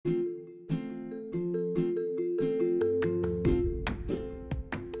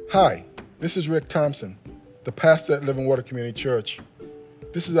Hi, this is Rick Thompson, the pastor at Living Water Community Church.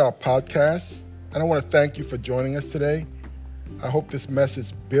 This is our podcast, and I want to thank you for joining us today. I hope this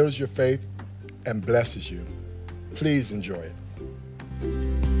message builds your faith and blesses you. Please enjoy it.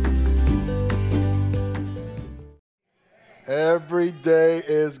 Every day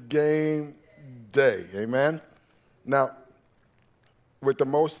is game day, amen? Now, with the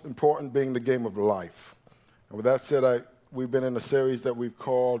most important being the game of life. And with that said, we've been in a series that we've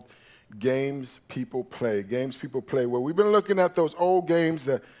called Games People Play. Games People Play, where we've been looking at those old games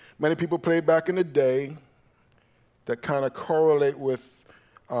that many people played back in the day that kind of correlate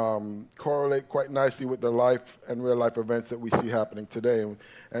quite nicely with the life and real life events that we see happening today.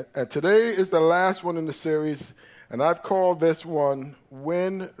 And today is the last one in the series, and I've called this one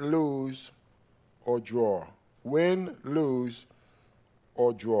Win, Lose, or Draw. Win, lose,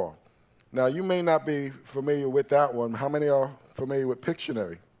 or draw. Now, you may not be familiar with that one. How many are familiar with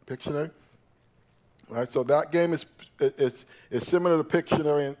Pictionary? Pictionary? All right, so that game is similar to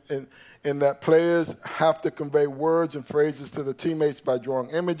Pictionary in that players have to convey words and phrases to the teammates by drawing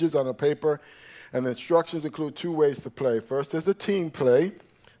images on a paper, and the instructions include two ways to play. First, there's a team play,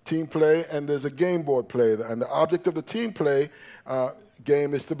 and there's a game board play. And the object of the team play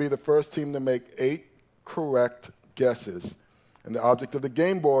game is to be the first team to make 8 correct guesses. And the object of the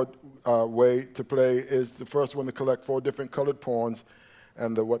game board way to play is the first one to collect 4 different colored pawns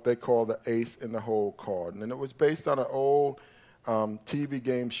and what they call the ace in the hole card. And it was based on an old TV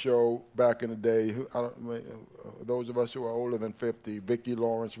game show back in the day. Those of us who are older than 50, Vicki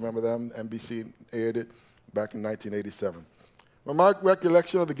Lawrence, remember them? NBC aired it back in 1987. Well, my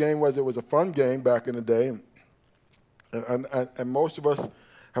recollection of the game was it was a fun game back in the day. And most of us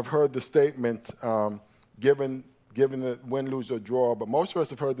have heard the statement, given the win, lose, or draw, but most of us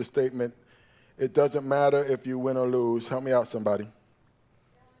have heard the statement, it doesn't matter if you win or lose. Help me out, somebody.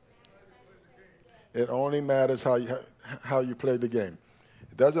 It only matters how you play the game.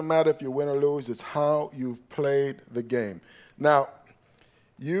 It doesn't matter if you win or lose, it's how you've played the game. Now,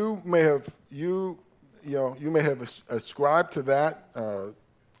 you may have ascribed to that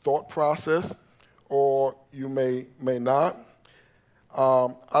thought process, or you may not.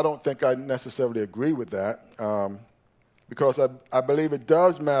 I don't think I necessarily agree with that because I believe it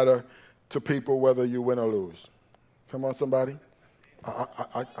does matter to people whether you win or lose. Come on, somebody.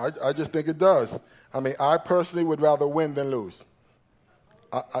 I just think it does. I mean, I personally would rather win than lose.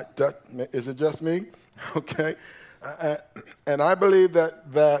 Is it just me? Okay. And I believe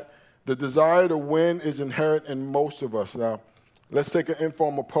that the desire to win is inherent in most of us. Now, let's take an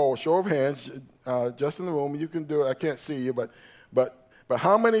informal poll. Show of hands, just in the room. You can do it. I can't see you, but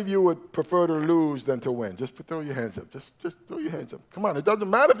how many of you would prefer to lose than to win? Just throw your hands up. Just throw your hands up. Come on. It doesn't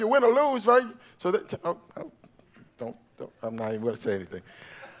matter if you win or lose, right? So don't. I'm not even going to say anything.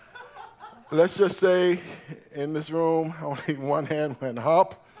 Let's just say in this room, only one hand went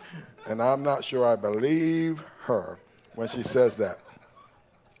up, and I'm not sure I believe her when she says that.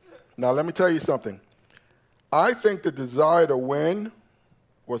 Now, let me tell you something. I think the desire to win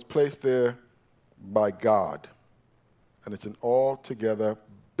was placed there by God. And it's an altogether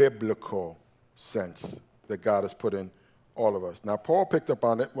biblical sense that God has put in all of us. Now, Paul picked up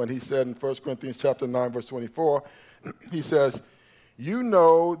on it when he said in 1 Corinthians chapter 9, verse 24, he says, you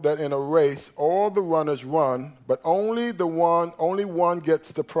know that in a race all the runners run, but only one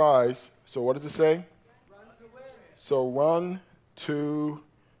gets the prize. So what does it say? Run to win. So run to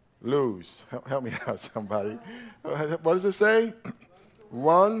lose. Help me out, somebody. What does it say?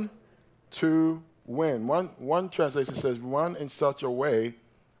 Run to win. One translation says, run in such a way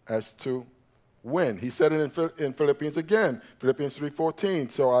as to win. He said it in Philippians again, Philippians 3:14.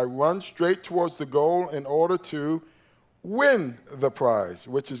 So I run straight towards the goal in order to win the prize,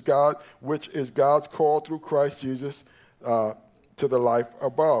 which is God's call through Christ Jesus to the life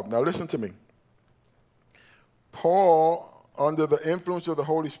above. Now listen to me. Paul, under the influence of the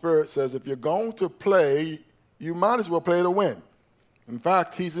Holy Spirit, says if you're going to play, you might as well play to win. In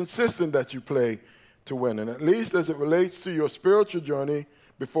fact, he's insisting that you play to win. And at least as it relates to your spiritual journey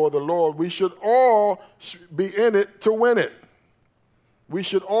before the Lord, we should all be in it to win it. We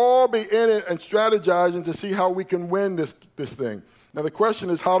should all be in it and strategizing to see how we can win this thing. Now, the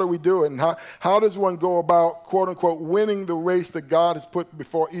question is, how do we do it? And how does one go about, quote, unquote, winning the race that God has put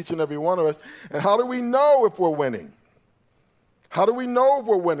before each and every one of us? And how do we know if we're winning? How do we know if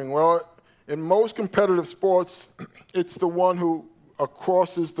we're winning? Well, in most competitive sports, it's the one who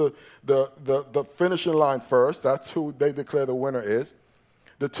crosses the finishing line first. That's who they declare the winner is.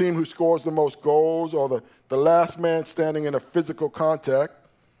 The team who scores the most goals, or the last man standing in a physical contest.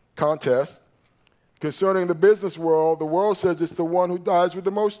 Concerning the business world, the world says it's the one who dies with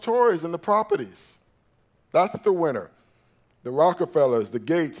the most toys and the properties. That's the winner. The Rockefellers, the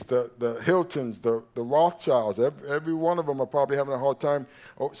Gates, the Hiltons, the Rothschilds, every one of them are probably having a hard time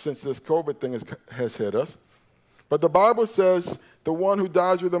since this COVID thing has hit us. But the Bible says the one who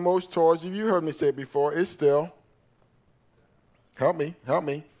dies with the most toys, you heard me say it before, is still, help me,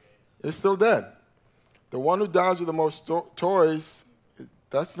 is still dead. The one who dies with the most toys,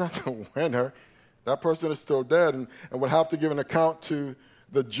 that's not the winner. That person is still dead and will have to give an account to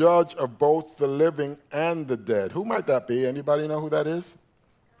the judge of both the living and the dead. Who might that be? Anybody know who that is?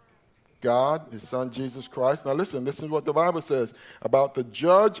 God, his son Jesus Christ. Now listen, this is what the Bible says about the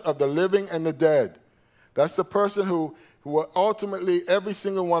judge of the living and the dead. That's the person who ultimately every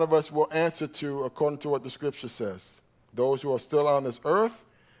single one of us will answer to according to what the scripture says. Those who are still on this earth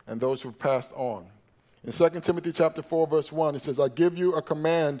and those who have passed on. In 2 Timothy chapter 4, verse 1, it says, I give you a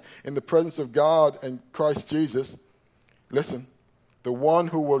command in the presence of God and Christ Jesus. Listen, the one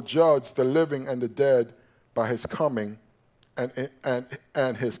who will judge the living and the dead by his coming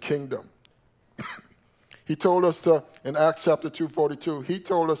and his kingdom. He told us to, in Acts chapter 2:42, he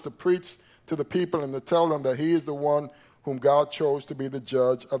told us to preach to the people and to tell them that he is the one whom God chose to be the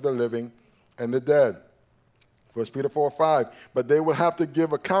judge of the living and the dead. 1 Peter 4:5, but they will have to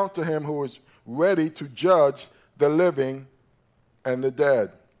give account to him who is ready to judge the living and the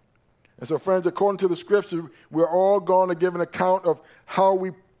dead. And so, friends, according to the scripture, we're all going to give an account of how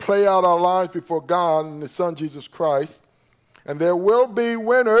we play out our lives before God and his son, Jesus Christ. And there will be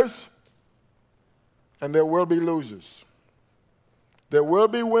winners and there will be losers. There will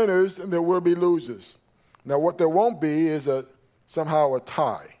be winners and there will be losers. Now, what there won't be is somehow a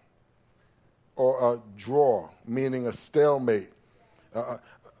tie or a draw, meaning a stalemate,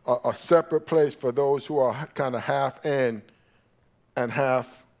 a separate place for those who are kind of half in and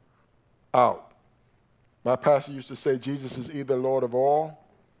half out. My pastor used to say Jesus is either Lord of all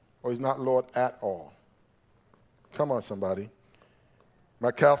or he's not Lord at all. Come on, somebody.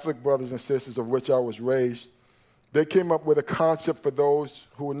 My Catholic brothers and sisters, of which I was raised, they came up with a concept for those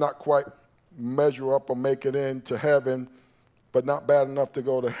who would not quite measure up or make it into heaven, but not bad enough to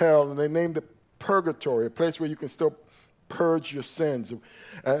go to hell, and they named it purgatory, a place where you can still purge your sins.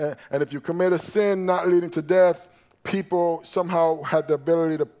 And if you commit a sin not leading to death, people somehow had the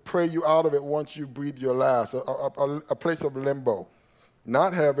ability to pray you out of it once you breathe your last, a place of limbo.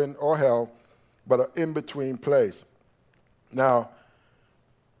 Not heaven or hell, but an in-between place. Now,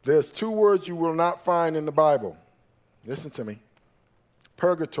 there's two words you will not find in the Bible. Listen to me.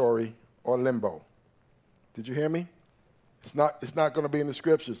 Purgatory or limbo. Did you hear me? It's not going to be in the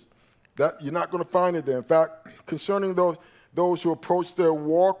scriptures. You're not going to find it there. In fact, concerning those who approach their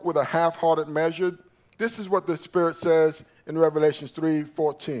walk with a half-hearted measure, this is what the Spirit says in Revelation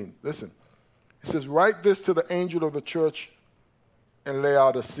 3:14. Listen. It says, write this to the angel of the church in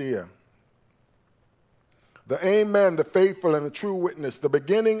Laodicea. The Amen, the faithful and the true witness, the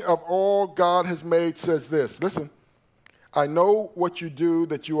beginning of all God has made, says this. Listen. I know what you do,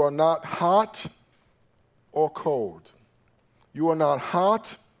 that you are not hot or cold. You are not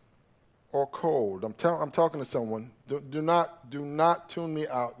hot or cold. I'm talking to someone. Do not tune me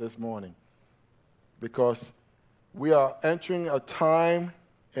out this morning, because we are entering a time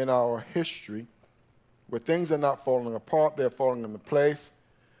in our history where things are not falling apart, they're falling into place.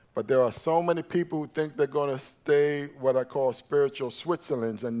 But there are so many people who think they're going to stay what I call spiritual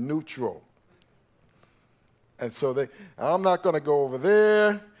Switzerlands and neutral. And so I'm not going to go over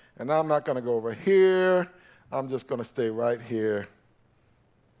there, and I'm not going to go over here. I'm just going to stay right here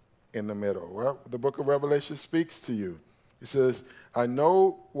in the middle. Well, the book of Revelation speaks to you. It says, I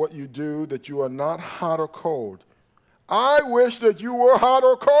know what you do, that you are not hot or cold. I wish that you were hot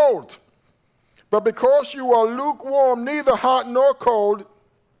or cold. But because you are lukewarm, neither hot nor cold,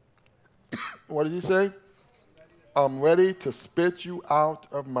 what did he say? I'm ready to spit you out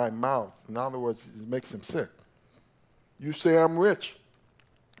of my mouth. In other words, it makes him sick. You say I'm rich,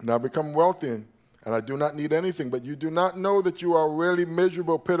 and I become wealthy, and I do not need anything, but you do not know that you are really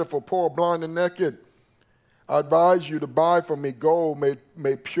miserable, pitiful, poor, blind, and naked. I advise you to buy from me gold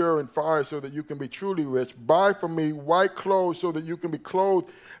made pure in fire so that you can be truly rich. Buy from me white clothes so that you can be clothed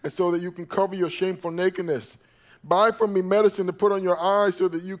and so that you can cover your shameful nakedness. Buy from me medicine to put on your eyes so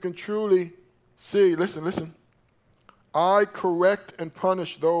that you can truly see. Listen. I correct and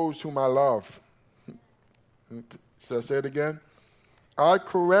punish those whom I love. Should I say it again? I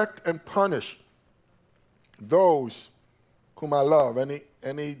correct and punish those whom I love.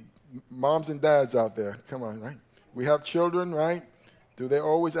 Any moms and dads out there? Come on, right? We have children, right? Do they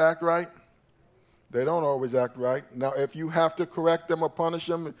always act right? They don't always act right. Now, if you have to correct them or punish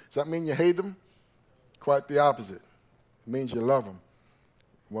them, does that mean you hate them? quite the opposite. It means you love them.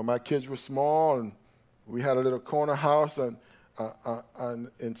 When my kids were small and we had a little corner house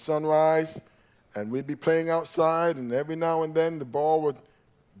in Sunrise, and we'd be playing outside, and every now and then the ball would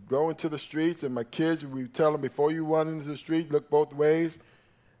go into the streets, and my kids, we would tell them, before you run into the street, look both ways.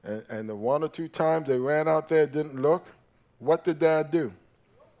 And the one or two times they ran out there, didn't look, what did Dad do?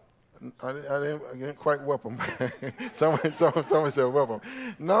 I didn't quite whip them. someone said whip them.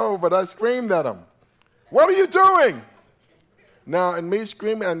 No, but I screamed at them. What are you doing? Now, and me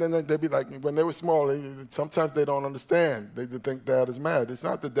screaming, and then they'd be like, when they were small, sometimes they don't understand. They think Dad is mad. It's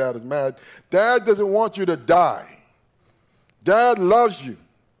not that Dad is mad. Dad doesn't want you to die. Dad loves you.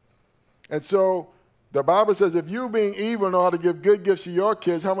 And so the Bible says, if you being evil know how to give good gifts to your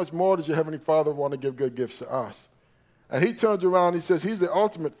kids, how much more does your Heavenly Father want to give good gifts to us? And he turns around and he says, he's the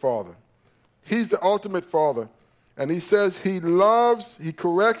ultimate Father. He's the ultimate Father. And he says he loves, he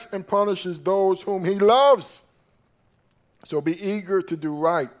corrects and punishes those whom he loves. So be eager to do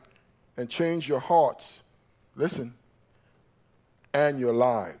right and change your hearts. Listen, and your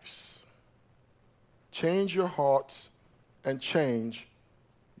lives. Change your hearts and change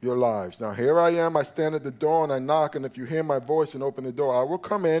your lives. Now, here I am. I stand at the door and I knock, and if you hear my voice and open the door, I will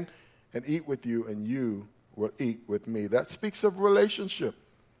come in and eat with you, and you will eat with me. That speaks of relationship.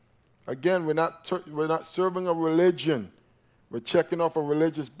 Again, we're not serving a religion. We're checking off a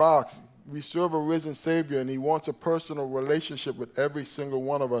religious box. We serve a risen Savior, and he wants a personal relationship with every single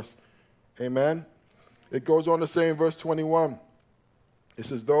one of us. Amen? It goes on to say in verse 21, it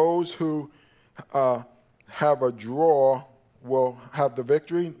says, those who have a draw will have the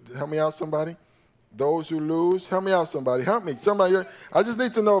victory. Help me out, somebody. Those who lose, help me out, somebody. Help me. Somebody. I just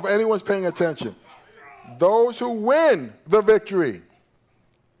need to know if anyone's paying attention. Those who win the victory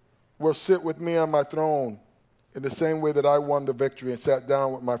will sit with me on my throne in the same way that I won the victory and sat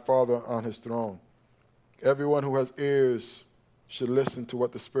down with my Father on his throne. Everyone who has ears should listen to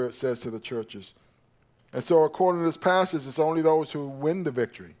what the Spirit says to the churches. And so according to this passage, it's only those who win the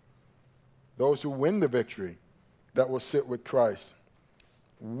victory, those who win the victory, that will sit with Christ.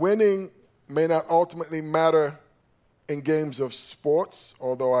 Winning may not ultimately matter in games of sports,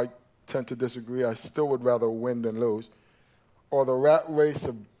 although I tend to disagree. I still would rather win than lose. Or the rat race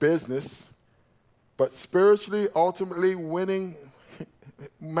of business. But spiritually, ultimately, winning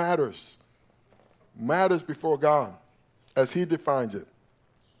matters. Matters before God, as he defines it.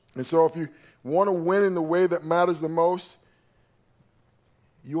 And so if you want to win in the way that matters the most,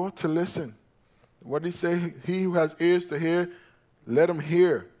 you ought to listen. What did he say? He who has ears to hear, let him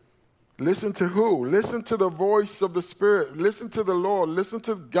hear. Listen to who? Listen to the voice of the Spirit. Listen to the Lord. Listen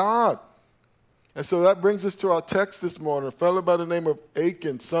to God. And so that brings us to our text this morning. A fellow by the name of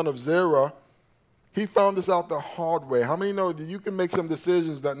Achan, son of Zerah, he found this out the hard way. How many know that you can make some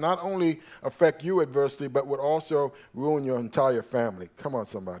decisions that not only affect you adversely, but would also ruin your entire family? Come on,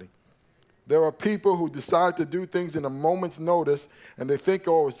 somebody. There are people who decide to do things in a moment's notice, and they think,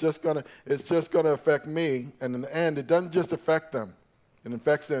 oh, it's just gonna affect me. And in the end, it doesn't just affect them. It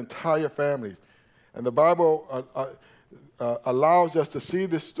affects their entire families. And the Bible allows us to see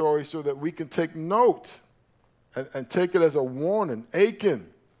this story so that we can take note and take it as a warning. Achan,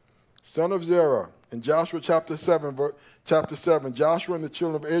 son of Zerah, in Joshua chapter 7, Joshua and the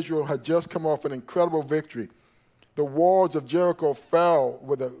children of Israel had just come off an incredible victory. The walls of Jericho fell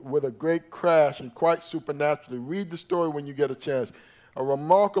with a great crash and quite supernaturally. Read the story when you get a chance. A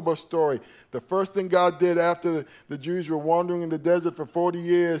remarkable story. The first thing God did after the Jews were wandering in the desert for 40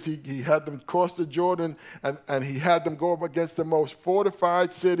 years, he had them cross the Jordan, and he had them go up against the most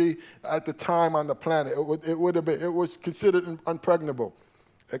fortified city at the time on the planet. It was considered unpregnable.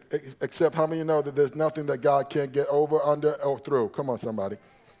 Except how many know that there's nothing that God can't get over, under, or through? Come on, somebody.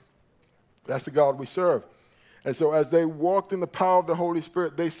 That's the God we serve. And so as they walked in the power of the Holy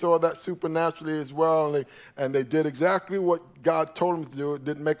Spirit, they saw that supernaturally as well, and they did exactly what God told them to do. It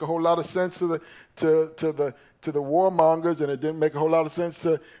didn't make a whole lot of sense to the warmongers, and it didn't make a whole lot of sense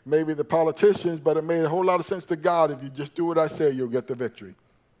to maybe the politicians, but it made a whole lot of sense to God. If you just do what I say, you'll get the victory.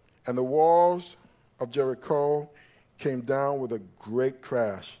 And the walls of Jericho came down with a great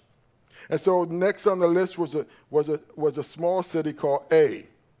crash. And so next on the list was a small city called Ai,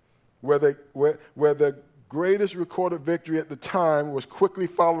 where the greatest recorded victory at the time was quickly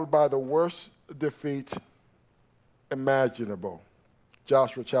followed by the worst defeat imaginable.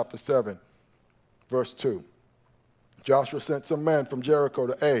 Joshua chapter 7, verse 2. Joshua sent some men from Jericho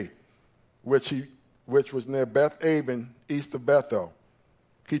to Ai, which was near Beth-aven, east of Bethel.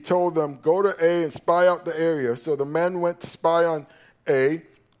 He told them, go to Ai and spy out the area. So the men went to spy on Ai,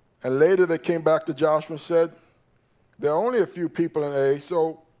 and later they came back to Joshua and said, there are only a few people in Ai,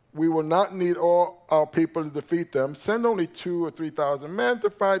 so we will not need all our people to defeat them. Send only 2,000 or 3,000 men to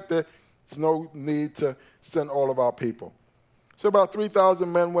fight. There's no need to send all of our people. So about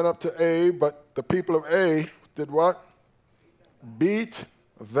 3,000 men went up to Ai, but the people of Ai did what? Beat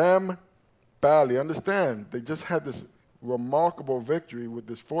them badly. Understand, they just had this remarkable victory with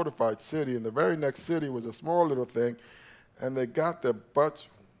this fortified city, and the very next city was a small little thing, and they got their butts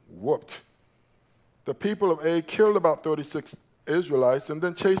whooped. The people of Ai killed about 36 Israelites and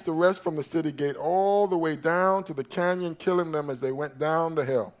then chased the rest from the city gate all the way down to the canyon, killing them as they went down the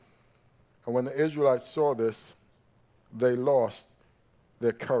hill. And when the Israelites saw this, they lost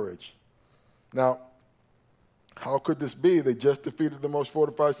their courage. Now, how could this be? They just defeated the most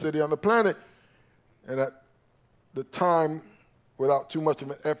fortified city on the planet, and at the time, without too much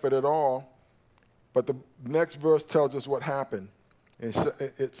of an effort at all. But the next verse tells us what happened.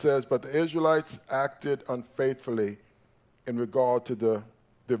 It says, but the Israelites acted unfaithfully in regard to the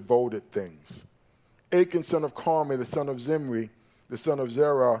devoted things. Achan, son of Carmi, the son of Zimri, the son of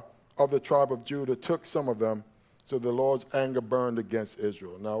Zerah, of the tribe of Judah, took some of them, so the Lord's anger burned against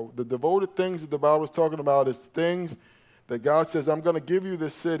Israel. Now, the devoted things that the Bible is talking about is things that God says, I'm going to give you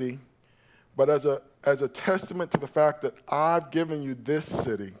this city, but as a testament to the fact that I've given you this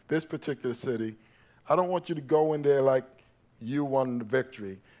city, this particular city, I don't want you to go in there like you won the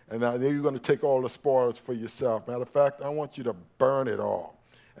victory, and now you're going to take all the spoils for yourself. Matter of fact, I want you to burn it all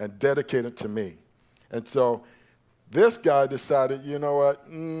and dedicate it to me. And so this guy decided, you know what,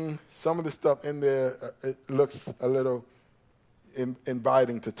 some of the stuff in there, it looks a little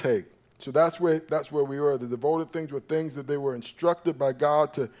inviting to take. So that's where we were. The devoted things were things that they were instructed by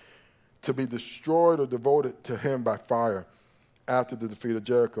God to be destroyed or devoted to him by fire after the defeat of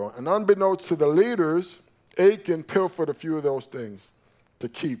Jericho. And unbeknownst to the leaders, Achan pilfered a few of those things to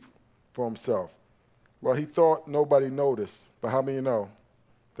keep for himself. Well, he thought nobody noticed, but how many know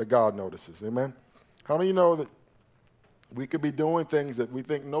that God notices? Amen? How many know that we could be doing things that we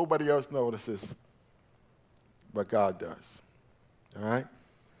think nobody else notices, but God does? All right?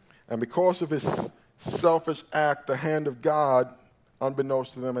 And because of his selfish act, the hand of God,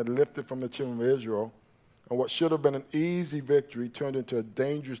 unbeknownst to them, had lifted from the children of Israel, and what should have been an easy victory turned into a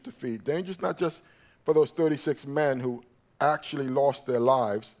dangerous defeat. Dangerous not just for those 36 men who actually lost their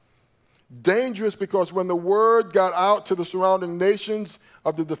lives. Dangerous because when the word got out to the surrounding nations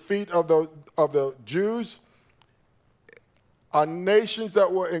of the defeat of the Jews, our nations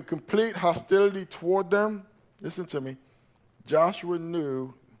that were in complete hostility toward them, listen to me, Joshua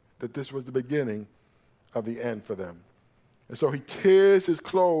knew that this was the beginning of the end for them. And so he tears his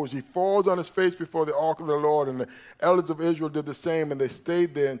clothes. He falls on his face before the ark of the Lord, and the elders of Israel did the same, and they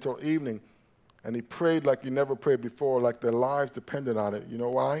stayed there until evening. And he prayed like he never prayed before, like their lives depended on it. You know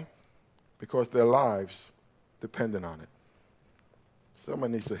why? Because their lives depended on it.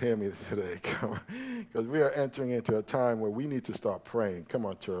 Someone needs to hear me today, because we are entering into a time where we need to start praying. Come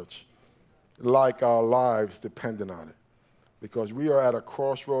on, church. Like our lives depended on it. Because we are at a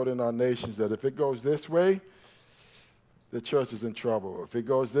crossroad in our nations that if it goes this way, the church is in trouble. If it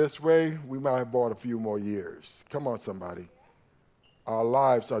goes this way, we might have bought a few more years. Come on, somebody. Our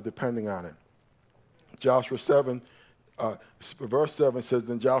lives are depending on it. Joshua 7, verse 7 says,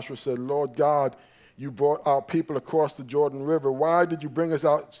 then Joshua said, Lord God, you brought our people across the Jordan River. Why did you bring us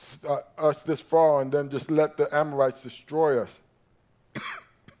this far and then just let the Amorites destroy us?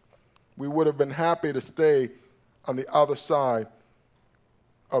 We would have been happy to stay on the other side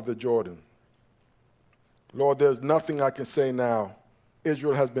of the Jordan. Lord, there's nothing I can say now.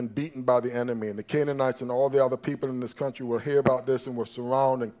 Israel has been beaten by the enemy, and the Canaanites and all the other people in this country will hear about this and will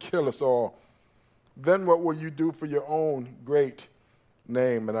surround and kill us all. Then what will you do for your own great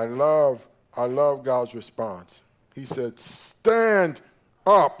name? And I love God's response. He said, stand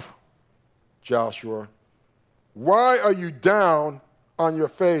up, Joshua. Why are you down on your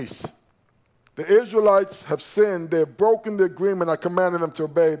face? The Israelites have sinned. They've broken the agreement I commanded them to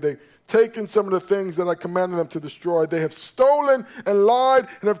obey. They've taken some of the things that I commanded them to destroy. They have stolen and lied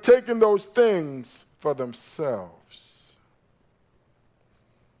and have taken those things for themselves.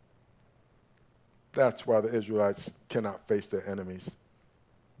 That's why the Israelites cannot face their enemies.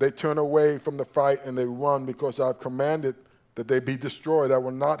 They turn away from the fight and they run because I've commanded that they be destroyed. I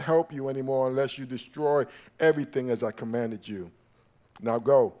will not help you anymore unless you destroy everything as I commanded you. Now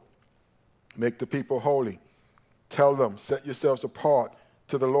go, make the people holy. Tell them, set yourselves apart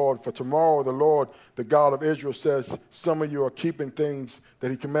to the Lord. For tomorrow the Lord, the God of Israel, says, some of you are keeping things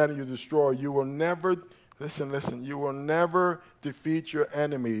that he commanded you to destroy. You will never, listen, you will never defeat your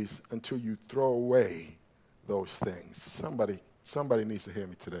enemies until you throw away those things. Somebody needs to hear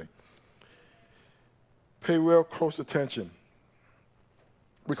me today. Pay real close attention.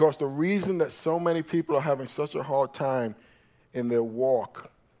 Because the reason that so many people are having such a hard time in their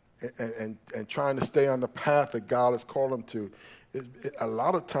walk and trying to stay on the path that God has called them to, a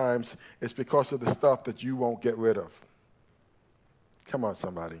lot of times it's because of the stuff that you won't get rid of. Come on,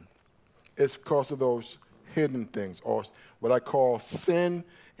 somebody. It's because of those hidden things, or what I call sin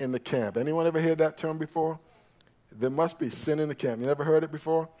in the camp. Anyone ever heard that term before? There must be sin in the camp. You never heard it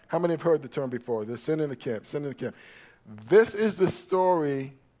before? How many have heard the term before? There's sin in the camp, sin in the camp. This is the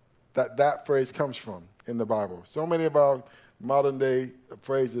story that phrase comes from in the Bible. So many of our modern day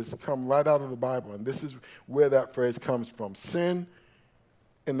phrases come right out of the Bible, and this is where that phrase comes from. Sin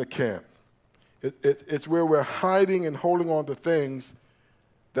in the camp. It's where we're hiding and holding on to things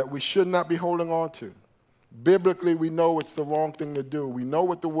that we should not be holding on to. Biblically, we know it's the wrong thing to do. We know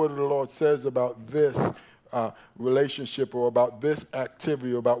what the word of the Lord says about this relationship or about this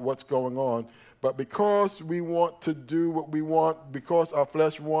activity or about what's going on. But because we want to do what we want, because our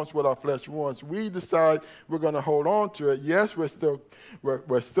flesh wants what our flesh wants, we decide we're going to hold on to it. Yes, we're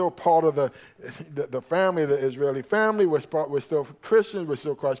still part of the family, the Israeli family. We're still Christians. We're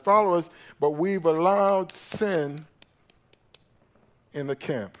still Christ followers. But we've allowed sin in the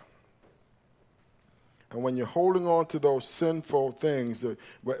camp. And when you're holding on to those sinful things,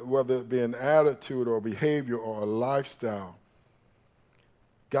 whether it be an attitude or a behavior or a lifestyle,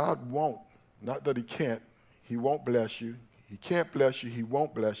 God won't. Not that he can't. He won't bless you. He can't bless you. He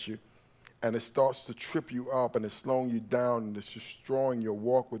won't bless you. And it starts to trip you up, and it's slowing you down, and it's destroying your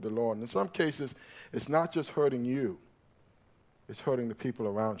walk with the Lord. And in some cases, it's not just hurting you. It's hurting the people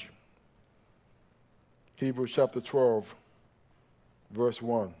around you. Hebrews chapter 12, verse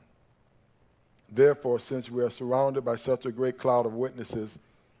 1. Therefore, since we are surrounded by such a great cloud of witnesses,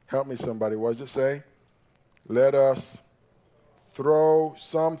 help me somebody, what does it say? Let us throw off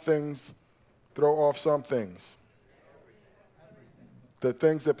some things. The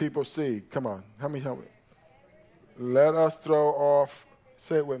things that people see. Come on, help me. Let us throw off,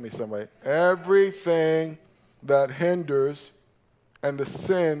 say it with me somebody, everything that hinders and the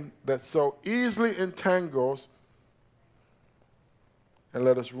sin that so easily entangles, and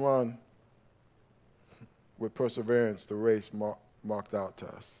let us run with perseverance the race marked out to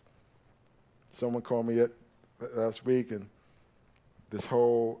us. Someone called me last week, and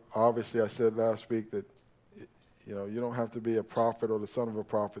obviously I said last week that, you don't have to be a prophet or the son of a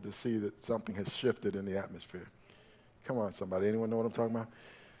prophet to see that something has shifted in the atmosphere. Come on, somebody. Anyone know what I'm talking about?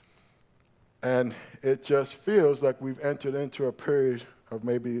 And it just feels like we've entered into a period of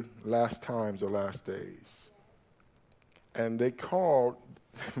maybe last times or last days. And they called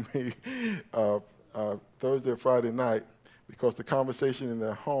me Thursday or Friday night because the conversation in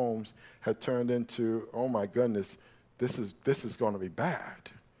their homes had turned into, oh my goodness, this is going to be bad.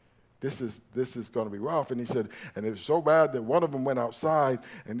 This is going to be rough. And he said, and it was so bad that one of them went outside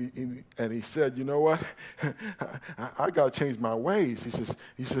and he said, you know what? I got to change my ways.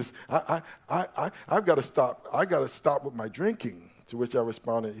 He says, I've got to stop. I got to stop with my drinking. To which I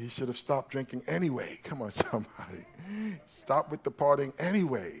responded, he should have stopped drinking anyway. Come on, somebody. Stop with the partying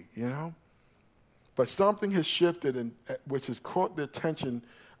anyway, But something has shifted, which has caught the attention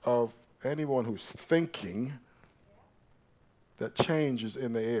of anyone who's thinking that change is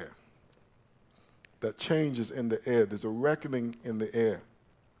in the air. That change is in the air. There's a reckoning in the air.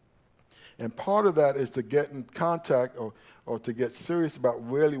 And part of that is to get in contact or to get serious about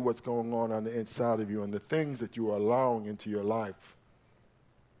really what's going on the inside of you and the things that you are allowing into your life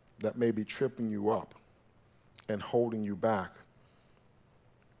that may be tripping you up and holding you back.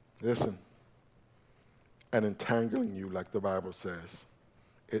 Listen. And entangling you, like the Bible says.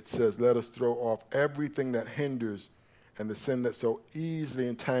 It says, let us throw off everything that hinders and the sin that so easily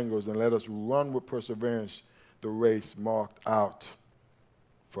entangles, and let us run with perseverance the race marked out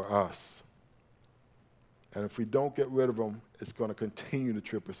for us. And if we don't get rid of them, it's going to continue to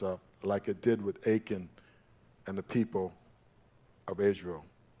trip us up like it did with Achan and the people of Israel.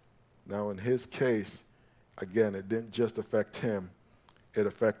 Now, in his case, again, it didn't just affect him. It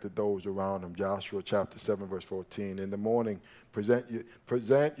affected those around him. Joshua chapter 7, verse 14. In the morning,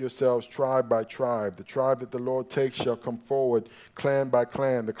 present yourselves tribe by tribe. The tribe that the Lord takes shall come forward, clan by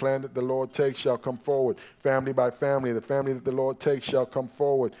clan. The clan that the Lord takes shall come forward, family by family. The family that the Lord takes shall come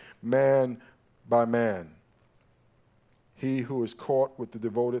forward, man by man. He who is caught with the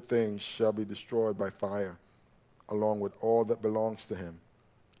devoted things shall be destroyed by fire, along with all that belongs to him.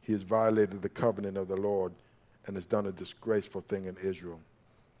 He has violated the covenant of the Lord and has done a disgraceful thing in Israel.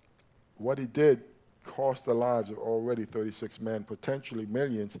 What he did cost the lives of already 36 men, potentially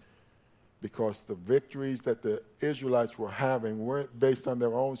millions, because the victories that the Israelites were having weren't based on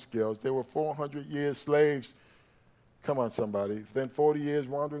their own skills. They were 400 years slaves Come on, somebody. Then 40 years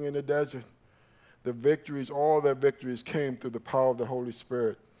wandering in the desert. The victories, all their victories came through the power of the Holy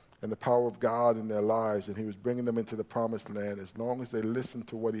Spirit and the power of God in their lives, and he was bringing them into the promised land as long as they listened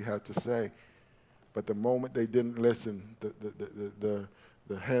to what he had to say. But the moment they didn't listen, the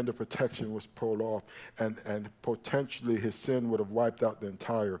hand of protection was pulled off, and potentially his sin would have wiped out the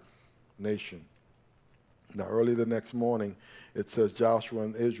entire nation. Now, early the next morning, it says Joshua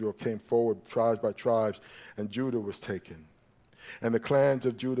and Israel came forward, tribes by tribes, and Judah was taken. And the clans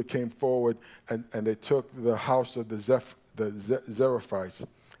of Judah came forward, and they took the house of the Zerophites.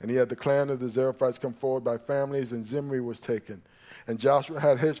 And he had the clan of the Zerophites come forward by families, and Zimri was taken. And Joshua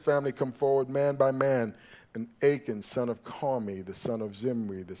had his family come forward man by man, and Achan, son of Carmi, the son of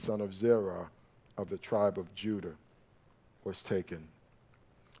Zimri, the son of Zerah, of the tribe of Judah, was taken.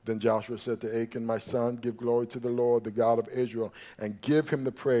 Then Joshua said to Achan, my son, give glory to the Lord, the God of Israel, and give him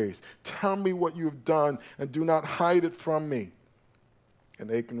the praise. Tell me what you have done, and do not hide it from me.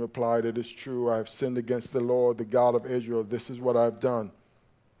 And Achan replied, it is true, I have sinned against the Lord, the God of Israel. This is what I have done.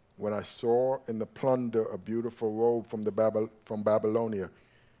 When I saw in the plunder a beautiful robe from Babylonia,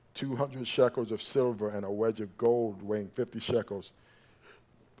 200 shekels of silver and a wedge of gold weighing 50 shekels,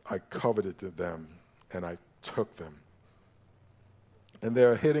 I coveted them, and I took them. And they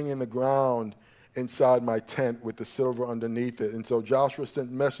are hidden in the ground inside my tent with the silver underneath it. And so Joshua sent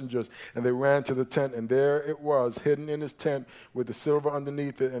messengers, and they ran to the tent, and there it was, hidden in his tent with the silver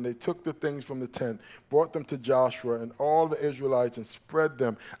underneath it. And they took the things from the tent, brought them to Joshua and all the Israelites, and spread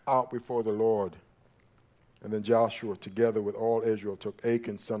them out before the Lord. And then Joshua, together with all Israel, took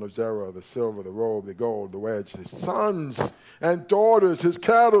Achan, son of Zerah, the silver, the robe, the gold, the wedge, his sons and daughters, his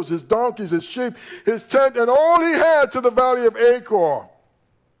cattle, his donkeys, his sheep, his tent, and all he had to the valley of Achor.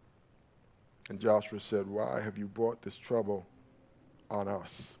 And Joshua said, why have you brought this trouble on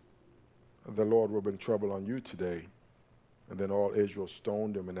us? The Lord will bring trouble on you today. And then all Israel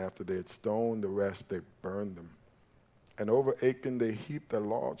stoned him, and after they had stoned the rest, they burned them. And over Achan they heaped a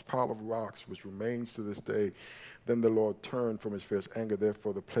large pile of rocks, which remains to this day. Then the Lord turned from his fierce anger.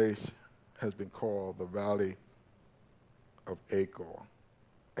 Therefore the place has been called the Valley of Achor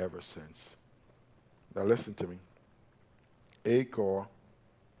ever since. Now listen to me. Achor,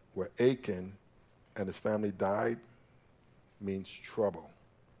 where Achan and his family died, means trouble.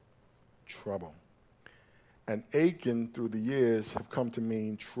 Trouble. And Achan, through the years, have come to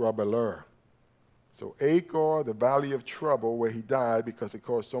mean troubler. So Achor, the valley of trouble, where he died because it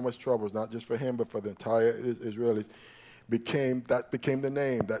caused so much trouble, not just for him but for the entire Israelis, became the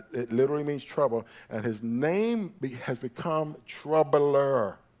name. That it literally means trouble, and his name has become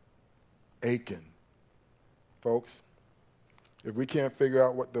troubler. Achan. Folks, if we can't figure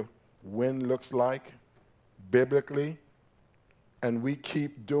out what the wind looks like biblically, and we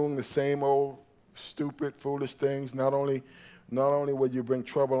keep doing the same old stupid, foolish things, not only will you bring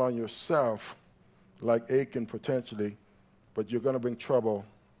trouble on yourself, like Achan potentially, but you're going to bring trouble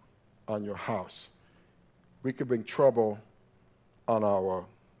on your house. We could bring trouble on our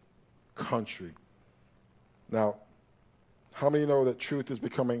country. Now, how many know that truth is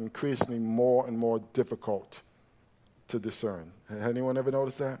becoming increasingly more and more difficult to discern? Has anyone ever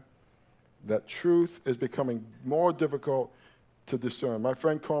noticed that? That truth is becoming more difficult to discern. My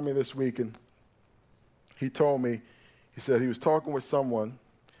friend called me this week, and he told me, he said he was talking with someone,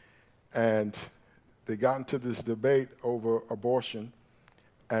 and they got into this debate over abortion,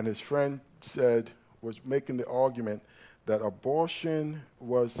 and his friend was making the argument that abortion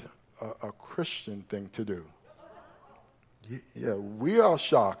was a Christian thing to do. Yeah, we are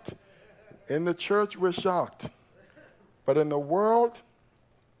shocked. In the church, we're shocked. But in the world,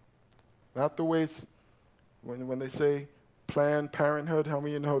 not the way it's, when they say Planned Parenthood, how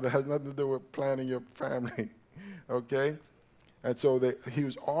many of you know that has nothing to do with planning your family, okay? And so he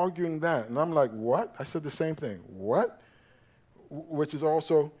was arguing that, and I'm like, what? I said the same thing. What? Which is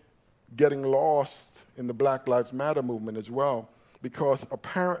also getting lost in the Black Lives Matter movement as well, because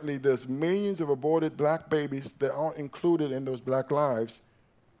apparently there's millions of aborted black babies that aren't included in those black lives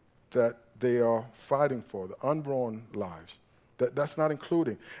that they are fighting for, the unborn lives. That's not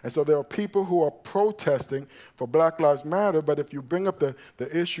including. And so there are people who are protesting for Black Lives Matter, but if you bring up the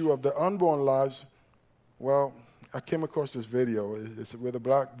issue of the unborn lives, well, I came across this video. It's with a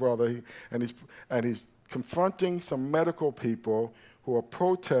black brother, and he's confronting some medical people who are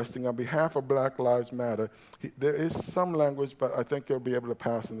protesting on behalf of Black Lives Matter. There is some language, but I think they'll be able to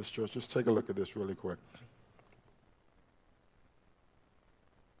pass in this church. Just take a look at this really quick.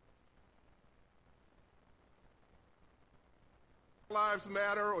 Lives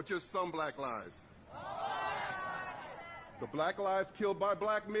matter, or just some black lives? The black lives killed by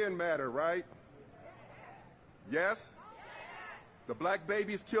black men matter, right? Yes? The black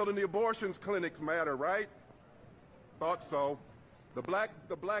babies killed in the abortion clinics matter, right? Thought so. The black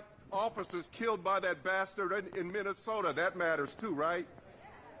officers killed by that bastard in Minnesota, that matters too, right?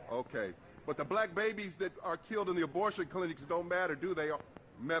 Okay. But the black babies that are killed in the abortion clinics don't matter, do they?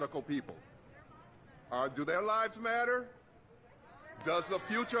 Medical people. Do their lives matter? Does the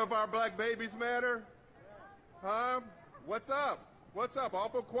future of our black babies matter? Huh? What's up? What's up?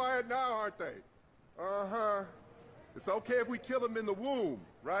 Awful quiet now, aren't they? Uh-huh. It's okay if we kill them in the womb,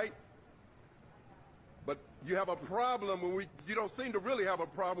 right? But you have a problem when you don't seem to really have a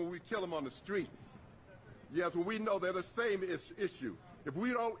problem when we kill them on the streets. Yes, well, we know they're the same issue. If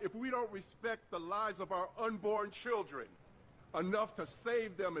we don't respect the lives of our unborn children enough to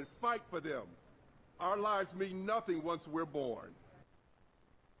save them and fight for them, our lives mean nothing once we're born.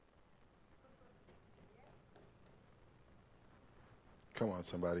 Come on,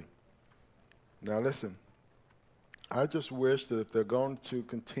 somebody. Now listen, I just wish that if they're going to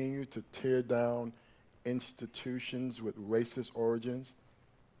continue to tear down institutions with racist origins,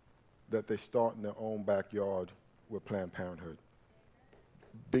 that they start in their own backyard with Planned Parenthood.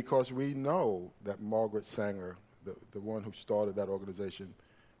 Because we know that Margaret Sanger, the one who started that organization,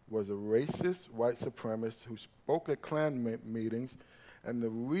 was a racist white supremacist who spoke at Klan meetings, and the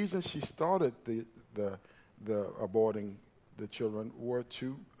reason she started the aborting the children were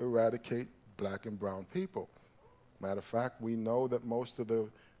to eradicate black and brown people. Matter of fact, we know that most of the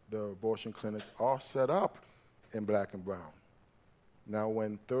abortion clinics are set up in black and brown. Now,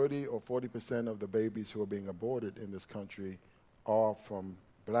 when 30 or 40% of the babies who are being aborted in this country are from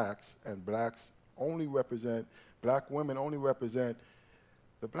blacks, and black women only represent,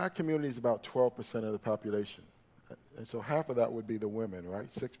 the black community is about 12% of the population. And so half of that would be the women, right?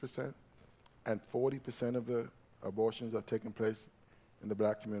 6%? And 40% of the abortions are taking place in the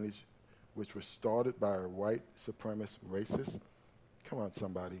black communities, which were started by a white supremacist racist. Come on,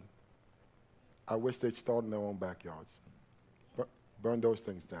 somebody. I wish they'd start in their own backyards. Burn those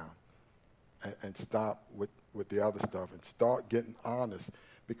things down and stop with the other stuff and start getting honest,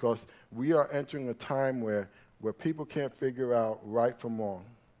 because we are entering a time where people can't figure out right from wrong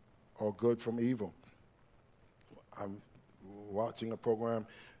or good from evil. I'm watching a program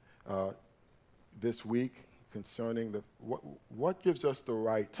this week concerning what gives us the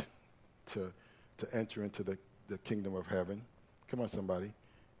right to enter into the kingdom of heaven. Come on, somebody.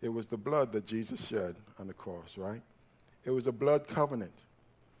 It was the blood that Jesus shed on the cross, right? It was a blood covenant.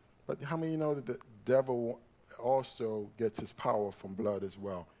 But how many of you know that the devil also gets his power from blood as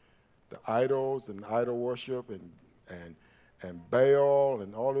well? The idols and idol worship and Baal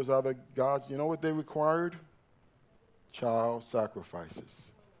and all those other gods, you know what they required? Child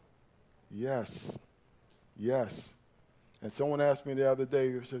sacrifices. Yes. Yes. And someone asked me the other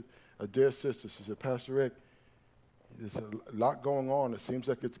day, a dear sister, she said, Pastor Rick, there's a lot going on. It seems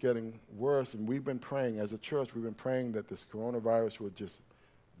like it's getting worse. And we've been praying, as a church, we've been praying that this coronavirus would just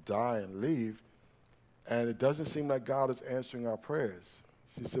die and leave. And it doesn't seem like God is answering our prayers.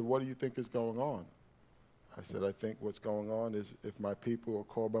 She said, what do you think is going on? I said, I think what's going on is if my people are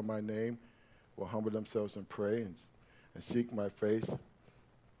called by my name, will humble themselves and pray and seek my face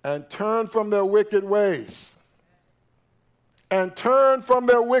and turn from their wicked ways. And turn from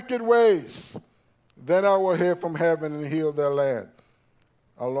their wicked ways. Then I will hear from heaven and heal their land.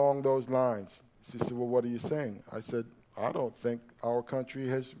 Along those lines. She said, well, what are you saying? I said, I don't think our country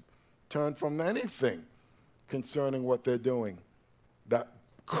has turned from anything concerning what they're doing that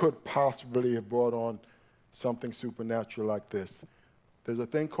could possibly have brought on something supernatural like this. There's a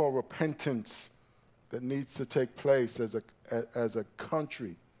thing called repentance that needs to take place as a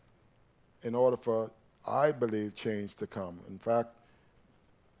country in order for, I believe, change to come. In fact,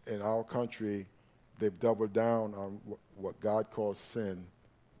 in our country, they've doubled down on what God calls sin.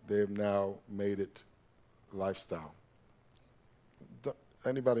 They've now made it lifestyle.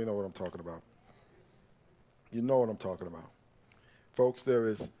 Anybody know what I'm talking about? You know what I'm talking about. Folks, there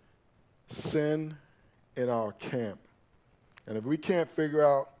is sin in our camp. And if we can't figure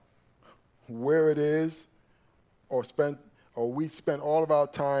out where it is, or we spend all of our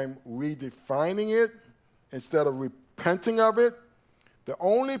time redefining it instead of repenting of it, the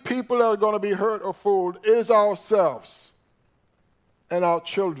only people that are going to be hurt or fooled is ourselves and our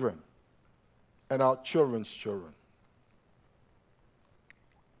children and our children's children.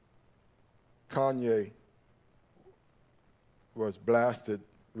 Kanye was blasted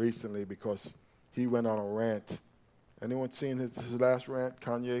recently because he went on a rant. Anyone seen his last rant,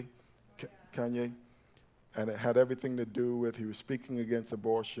 Kanye? Kanye? And it had everything to do with, he was speaking against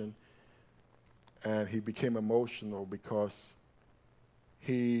abortion, and he became emotional because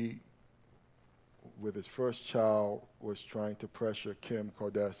he with his first child, was trying to pressure Kim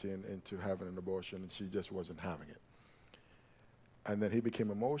Kardashian into having an abortion, and she just wasn't having it. And then he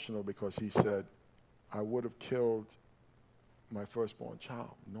became emotional because he said, I would have killed my firstborn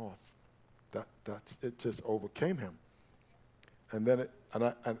child, North. It just overcame him. And then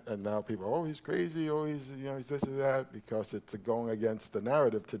and now people, oh, he's crazy, oh, he's this or that, because it's going against the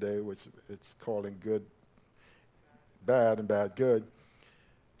narrative today, which it's calling good bad and bad good.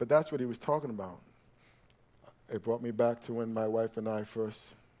 But that's what he was talking about. It brought me back to when my wife and I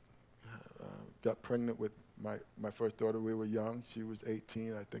first got pregnant with my first daughter. We were young. She was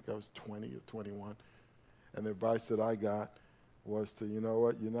 18. I think I was 20 or 21. And the advice that I got was to, you know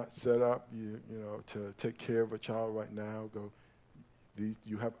what, you're not set up, to take care of a child right now.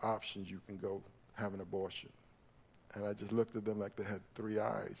 You have options. You can go have an abortion. And I just looked at them like they had three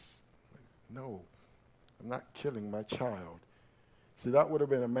eyes. Like, no, I'm not killing my child. See, that would have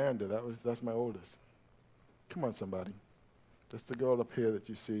been Amanda. That's my oldest. Come on, somebody. That's the girl up here that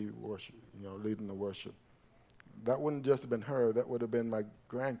you see worship, leading the worship. That wouldn't just have been her. That would have been my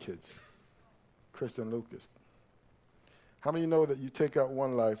grandkids, Chris and Lucas. How many know that you take out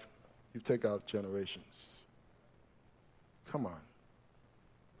one life, you take out generations? Come on.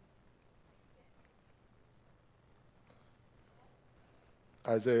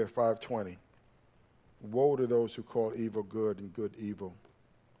 Isaiah 5:20. Woe to those who call evil good and good evil,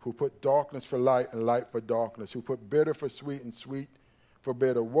 who put darkness for light and light for darkness, who put bitter for sweet and sweet for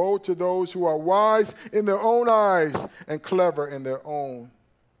bitter. Woe to those who are wise in their own eyes and clever in their own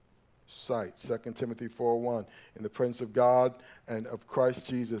sight. 2 Timothy 4:1. In the presence of God and of Christ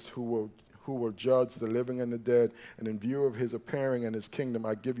Jesus, who will judge the living and the dead, and in view of his appearing and his kingdom,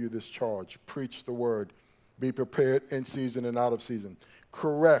 I give you this charge. Preach the word. Be prepared in season and out of season.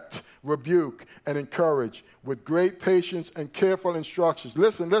 Correct, rebuke, and encourage with great patience and careful instructions.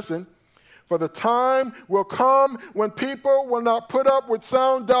 Listen. For the time will come when people will not put up with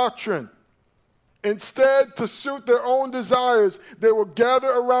sound doctrine. Instead, to suit their own desires, they will gather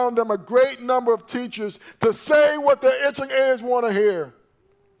around them a great number of teachers to say what their itching ears want to hear.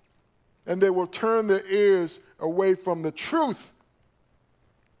 And they will turn their ears away from the truth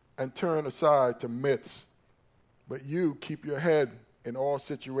and turn aside to myths. But you keep your head in all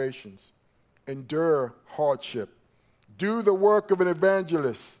situations. Endure hardship. Do the work of an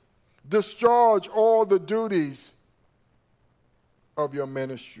evangelist. Discharge all the duties of your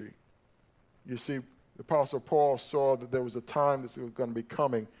ministry. You see, the Apostle Paul saw that there was a time that was going to be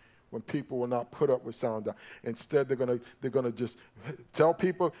coming when people will not put up with sound doctrine. Instead, they're going to just tell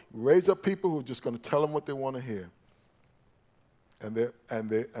people, raise up people who are just going to tell them what they want to hear. And they're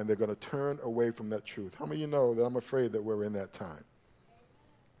going to turn away from that truth. How many of you know that I'm afraid that we're in that time?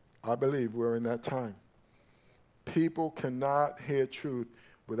 I believe we're in that time. People cannot hear truth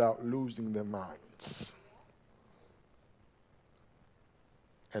without losing their minds.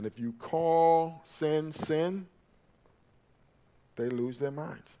 And if you call sin, they lose their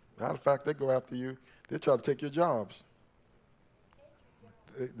minds. Matter of fact, they go after you. They try to take your jobs.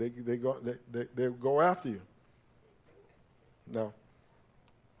 They go after you. Now,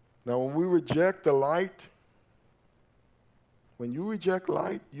 when we reject the light, when you reject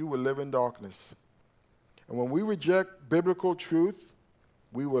light, you will live in darkness. And when we reject biblical truth,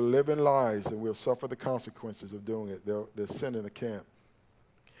 we will live in lies and we'll suffer the consequences of doing it. There's sin in the camp.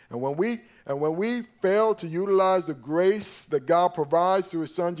 And when we fail to utilize the grace that God provides through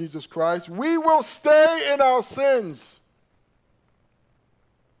his Son, Jesus Christ, we will stay in our sins.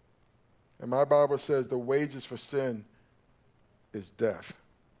 And my Bible says the wages for sin is death.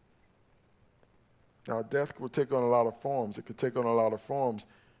 Now, death will take on a lot of forms. It could take on a lot of forms.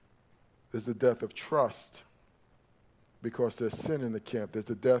 There's the death of trust because there's sin in the camp. There's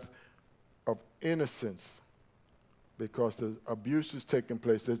the death of innocence because there's abuse is taking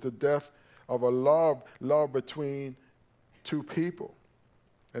place. There's the death of a love between two people.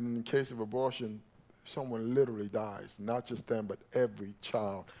 And in the case of abortion, someone literally dies, not just them, but every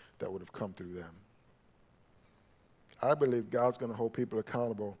child that would have come through them. I believe God's going to hold people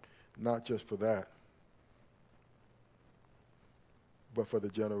accountable, not just for that, but for the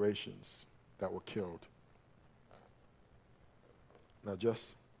generations that were killed. Now,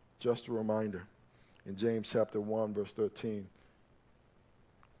 just a reminder, in James chapter 1, verse 13,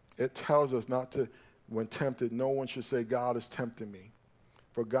 it tells us not to, when tempted, no one should say, God is tempting me.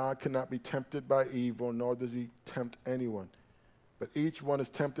 For God cannot be tempted by evil, nor does he tempt anyone. But each one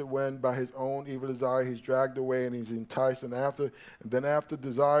is tempted when by his own evil desire he's dragged away and he's enticed. And then after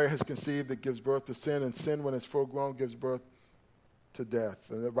desire has conceived, it gives birth to sin. And sin, when it's full grown, gives birth to death.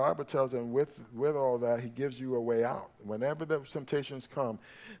 And the Bible tells them with all that, he gives you a way out. Whenever the temptations come,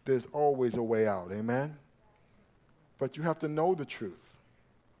 there's always a way out. Amen? But you have to know the truth.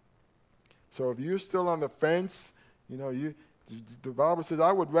 So if you're still on the fence, the Bible says,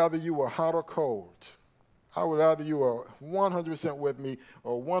 I would rather you were hot or cold. I would rather you were 100% with me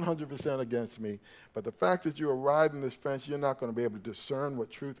or 100% against me. But the fact that you are riding this fence, you're not going to be able to discern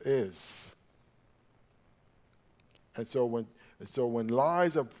what truth is. And so when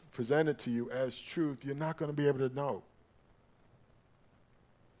lies are presented to you as truth, you're not going to be able to know.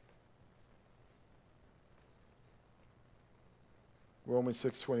 Romans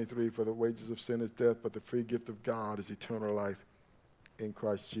 6:23, for the wages of sin is death, but the free gift of God is eternal life in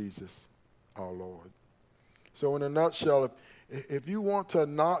Christ Jesus our Lord. So in a nutshell, if you want to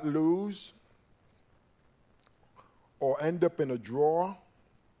not lose or end up in a draw,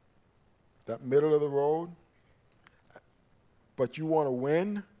 that middle of the road, but you want to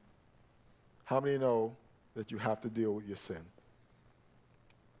win, how many know that you have to deal with your sin?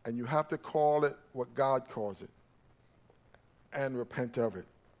 And you have to call it what God calls it and repent of it.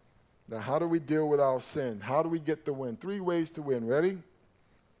 Now, how do we deal with our sin? How do we get the win? 3 ways to win. Ready?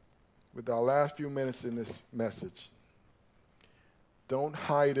 With our last few minutes in this message. Don't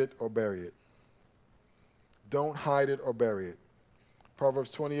hide it or bury it. Don't hide it or bury it.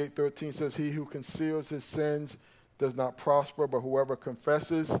 Proverbs 28:13 says, he who conceals his sins does not prosper, but whoever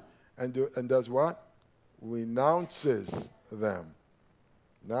confesses and does what? Renounces them.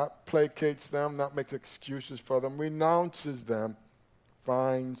 Not placates them, not makes excuses for them, renounces them,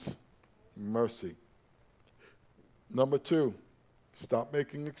 finds mercy. Number 2, stop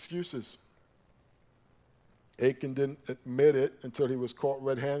making excuses. Achan didn't admit it until he was caught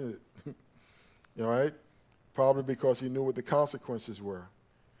red-handed. All right? Probably because he knew what the consequences were.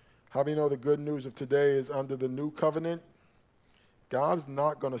 How many know the good news of today is under the new covenant? God's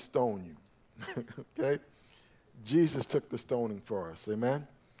not going to stone you. Okay? Jesus took the stoning for us. Amen?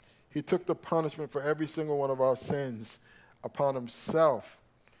 He took the punishment for every single one of our sins upon himself.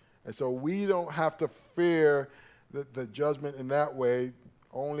 And so we don't have to fear the judgment in that way,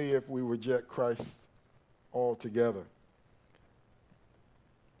 only if we reject Christ altogether.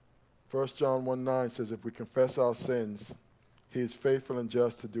 1 John 1:9 says, if we confess our sins, he is faithful and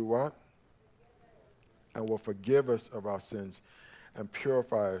just to do what? And will forgive us of our sins and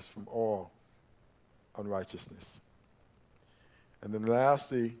purify us from all unrighteousness. And then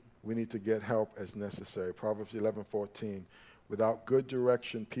lastly, we need to get help as necessary. Proverbs 11:14, without good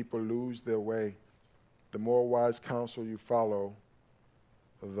direction, people lose their way. The more wise counsel you follow,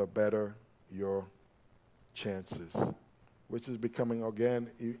 the better your chances, which is becoming, again,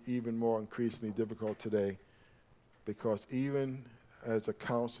 even more increasingly difficult today, because even as a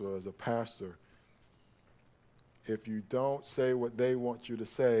counselor, as a pastor, if you don't say what they want you to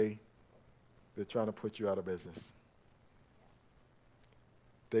say, they're trying to put you out of business.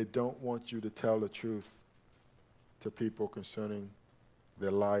 They don't want you to tell the truth to people concerning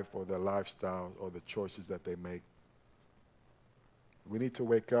their life or their lifestyle or the choices that they make. We need to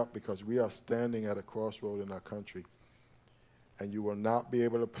wake up, because we are standing at a crossroad in our country, and you will not be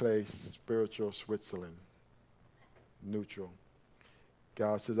able to play spiritual Switzerland, neutral.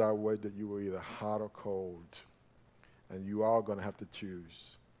 God says, I would that you were either hot or cold, and you are going to have to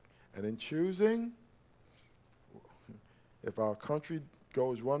choose. And in choosing, if our country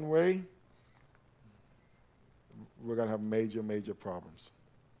goes one way, we're going to have major, major problems.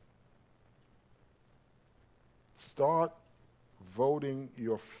 Start voting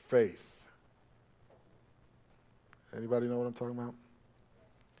your faith. Anybody know what I'm talking about?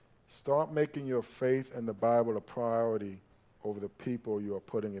 Start making your faith and the Bible a priority over the people you are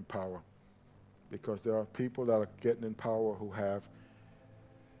putting in power. Because there are people that are getting in power who have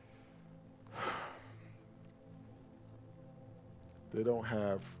they don't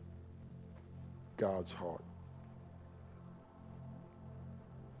have God's heart.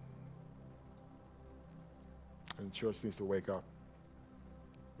 And the church needs to wake up,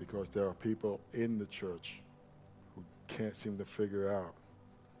 because there are people in the church who can't seem to figure out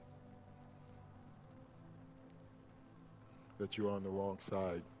that you're on the wrong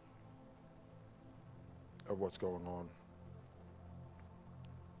side of what's going on.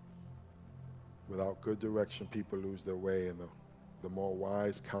 Without good direction, people lose their way, and the more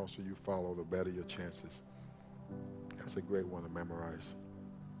wise counsel you follow, the better your chances. That's a great one to memorize.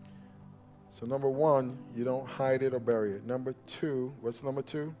 So number 1, you don't hide it or bury it. Number 2, what's number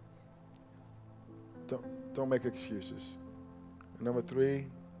 2? Don't make excuses. And number 3,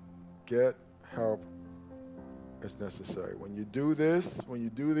 get help as necessary. When you do this, when you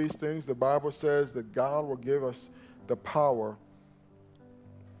do these things, the Bible says that God will give us the power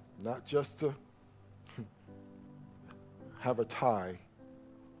not just to have a tie,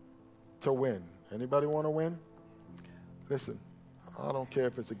 to win. Anybody want to win? Listen, I don't care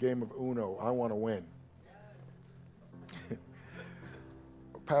if it's a game of Uno. I want to win.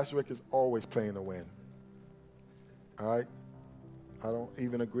 Pastor Rick is always playing to win. All right? I don't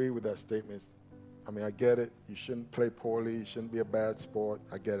even agree with that statement. I mean, I get it. You shouldn't play poorly. You shouldn't be a bad sport.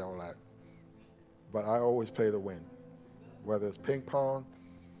 I get all that. But I always play to win. Whether it's ping pong,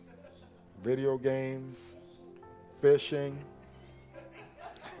 video games, fishing.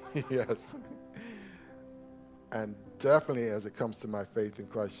 Yes. And definitely as it comes to my faith in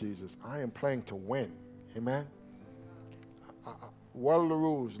Christ Jesus, I am playing to win. Amen? What are the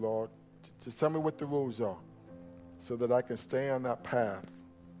rules, Lord? Just tell me what the rules are so that I can stay on that path,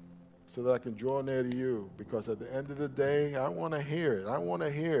 so that I can draw near to you. Because at the end of the day, I want to hear it. I want to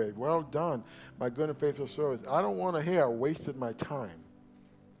hear it. Well done, my good and faithful servant. I don't want to hear I wasted my time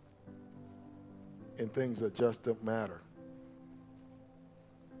in things that just don't matter.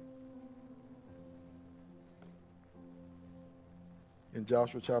 In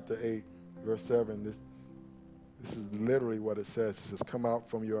Joshua chapter 8, verse 7, this is literally what it says. It says, come out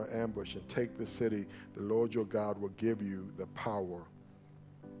from your ambush and take the city. The Lord your God will give you the power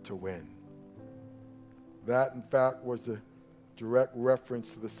to win. That, in fact, was the direct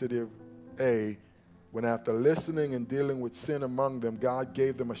reference to the city of Ai, when after listening and dealing with sin among them, God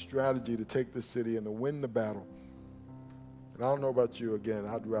gave them a strategy to take the city and to win the battle. And I don't know about you, again,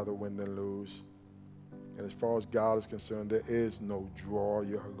 I'd rather win than lose. And as far as God is concerned, there is no draw.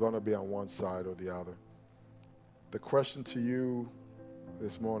 You're going to be on one side or the other. The question to you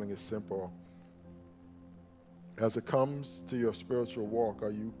this morning is simple. As it comes to your spiritual walk,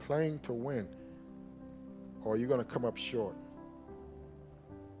 are you playing to win? Or are you going to come up short?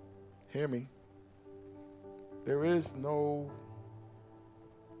 Hear me. There is no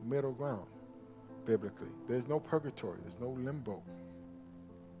middle ground, biblically. There's no purgatory. There's no limbo.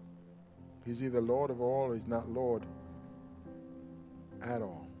 He's either Lord of all or he's not Lord at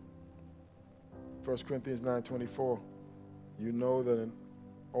all. 1 Corinthians 9:24, you know that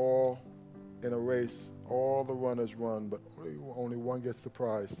in a race, all the runners run, but only one gets the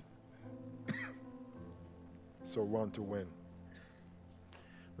prize. So run to win.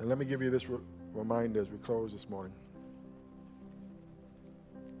 Now let me give you this reminder as we close this morning.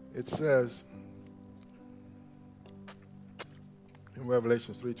 It says in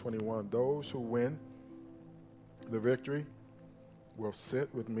Revelation 3:21, those who win the victory will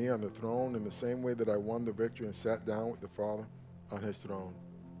sit with me on the throne in the same way that I won the victory and sat down with the Father on his throne.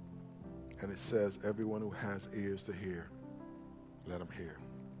 And it says, everyone who has ears to hear, let them hear.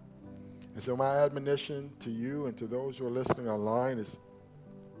 And so my admonition to you and to those who are listening online is,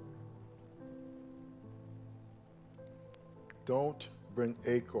 don't bring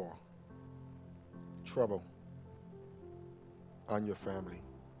Achor, trouble, on your family.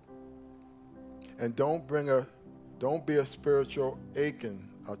 And don't be a spiritual Achan,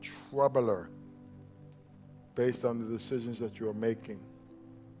 a troubler, based on the decisions that you are making.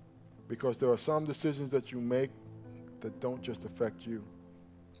 Because there are some decisions that you make that don't just affect you.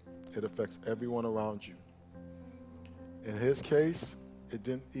 It affects everyone around you. In his case, it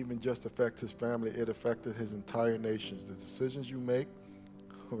didn't even just affect his family, it affected his entire nation. The decisions you make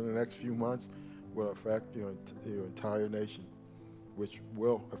over the next few months will affect your entire nation, which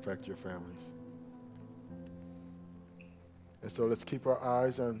will affect your families. And so let's keep our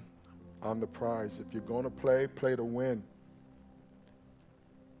eyes on the prize. If you're going to play to win.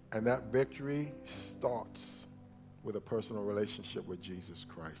 And that victory starts with a personal relationship with Jesus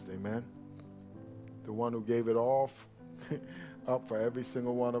Christ. Amen? The one who gave it all up for every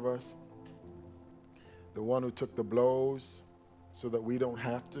single one of us. The one who took the blows so that we don't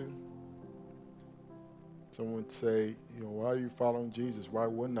have to. Someone would say, why are you following Jesus? Why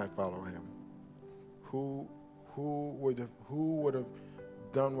wouldn't I follow him? Who would have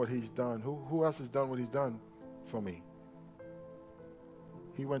done what he's done? Who else has done what he's done for me?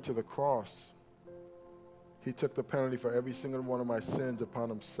 He went to the cross. He took the penalty for every single one of my sins upon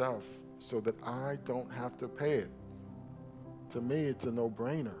himself so that I don't have to pay it. To me, it's a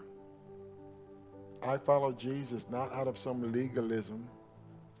no-brainer. I follow Jesus not out of some legalism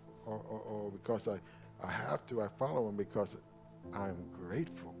or because I have to. I follow him because I'm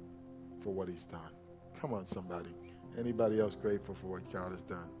grateful for what he's done. Come on, somebody. Anybody else grateful for what God has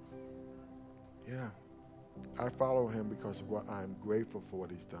done? Yeah. I follow him because of what I'm grateful for what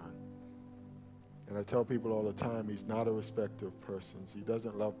he's done. And I tell people all the time, he's not a respecter of persons. He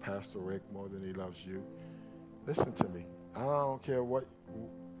doesn't love Pastor Rick more than he loves you. Listen to me. I don't care what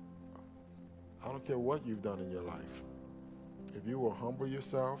you've done in your life. If you will humble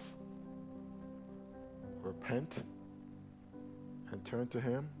yourself, repent, and turn to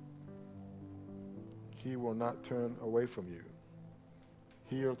him, he will not turn away from you.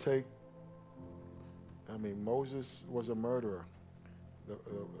 He'll take, Moses was a murderer.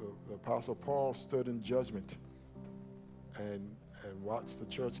 The Apostle Paul stood in judgment and watched the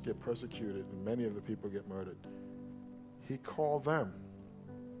church get persecuted, and many of the people get murdered. He called them.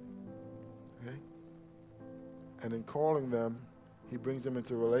 Okay? And in calling them, he brings them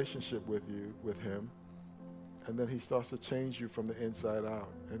into a relationship with him, and then he starts to change you from the inside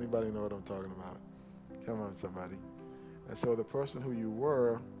out. Anybody know what I'm talking about? Come on, somebody. And so the person who you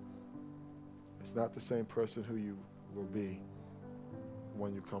were is not the same person who you will be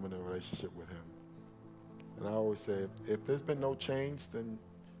when you come in a relationship with him. And I always say, if there's been no change, then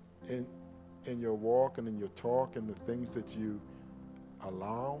in your walk and in your talk and the things that you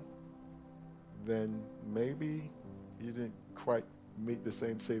allow, then maybe you didn't quite meet the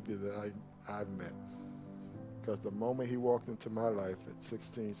same Savior that I've met. Because the moment he walked into my life at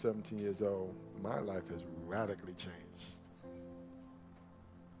 16, 17 years old, my life has radically changed.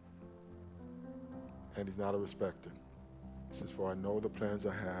 And he's not a respecter. He says, for I know the plans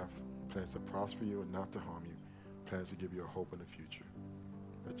I have, plans to prosper you and not to harm you, plans to give you a hope in the future.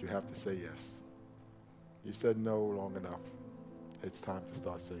 But you have to say yes. You said no long enough. It's time to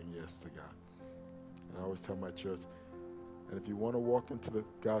start saying yes to God. And I always tell my church, and if you want to walk into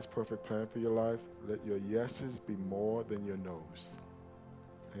God's perfect plan for your life, let your yeses be more than your nos.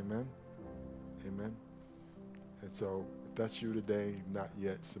 Amen? Amen? And so, if that's you today, you've not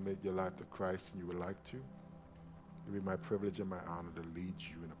yet submit your life to Christ and you would like to, it would be my privilege and my honor to lead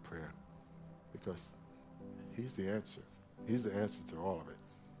you in a prayer. Because he's the answer. He's the answer to all of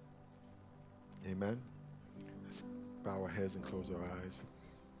it. Amen? Let's bow our heads and close our eyes.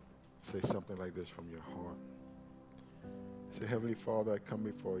 Say something like this from your heart. Say, Heavenly Father, I come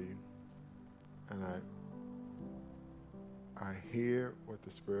before you, and I hear what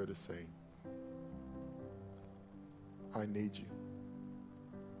the Spirit is saying. I need you.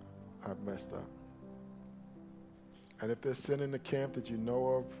 I've messed up. And if there's sin in the camp that you know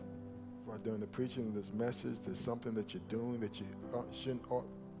of, while during the preaching of this message, there's something that you're doing that you shouldn't ought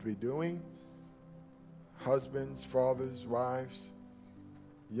to be doing, husbands, fathers, wives,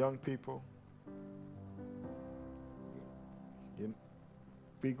 young people,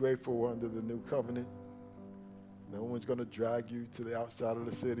 be grateful under the new covenant. No one's going to drag you to the outside of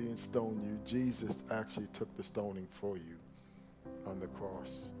the city and stone you. Jesus actually took the stoning for you on the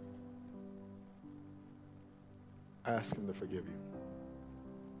cross. Ask him to forgive you.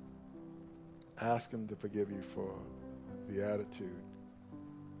 Ask him to forgive you for the attitude,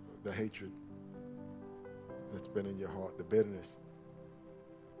 the hatred that's been in your heart, the bitterness.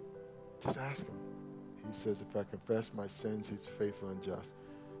 Just ask him. He says, if I confess my sins, he's faithful and just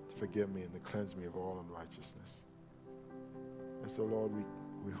to forgive me and to cleanse me of all unrighteousness. And so, Lord,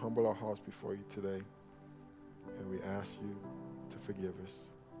 we humble our hearts before you today, and we ask you to forgive us.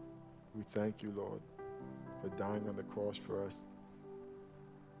 We thank you, Lord, for dying on the cross for us,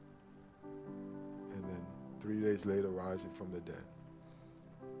 and then 3 days later rising from the dead.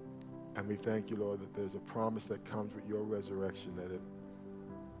 And we thank you, Lord, that there's a promise that comes with your resurrection, that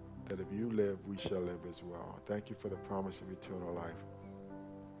if you live, we shall live as well. Thank you for the promise of eternal life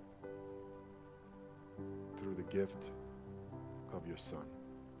through the gift of your Son.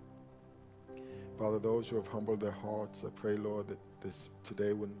 Father, those who have humbled their hearts, I pray, Lord, that this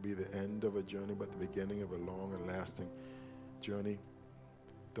today wouldn't be the end of a journey, but the beginning of a long and lasting journey.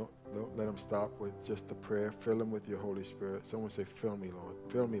 Don't let them stop with just a prayer. Fill them with your Holy Spirit. Someone say, fill me, Lord.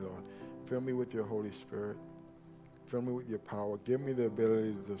 Fill me, Lord. Fill me with your Holy Spirit. Fill me with your power. Give me the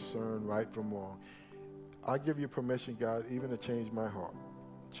ability to discern right from wrong. I give you permission, God, even to change my heart,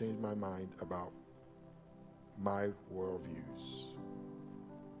 change my mind about my worldviews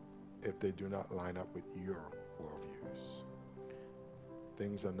if they do not line up with your worldviews.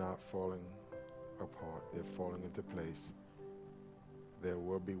 Things are not falling apart. They're falling into place. There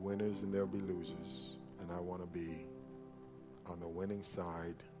will be winners and there will be losers. And I want to be on the winning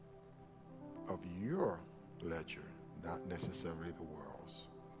side of your ledger, not necessarily the world's.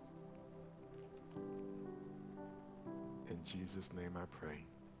 In Jesus' name I pray.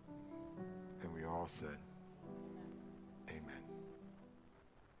 And we all said, amen.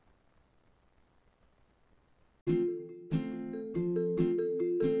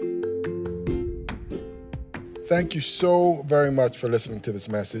 Thank you so very much for listening to this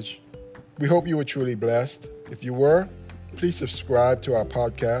message. We hope you were truly blessed. If you were, please subscribe to our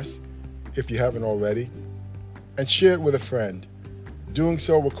podcast if you haven't already, and share it with a friend. Doing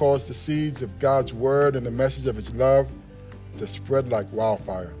so will cause the seeds of God's word and the message of his love to spread like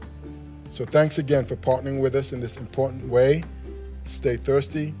wildfire. So thanks again for partnering with us in this important way. Stay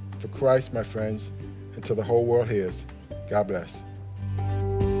thirsty for Christ, my friends, until the whole world hears. God bless.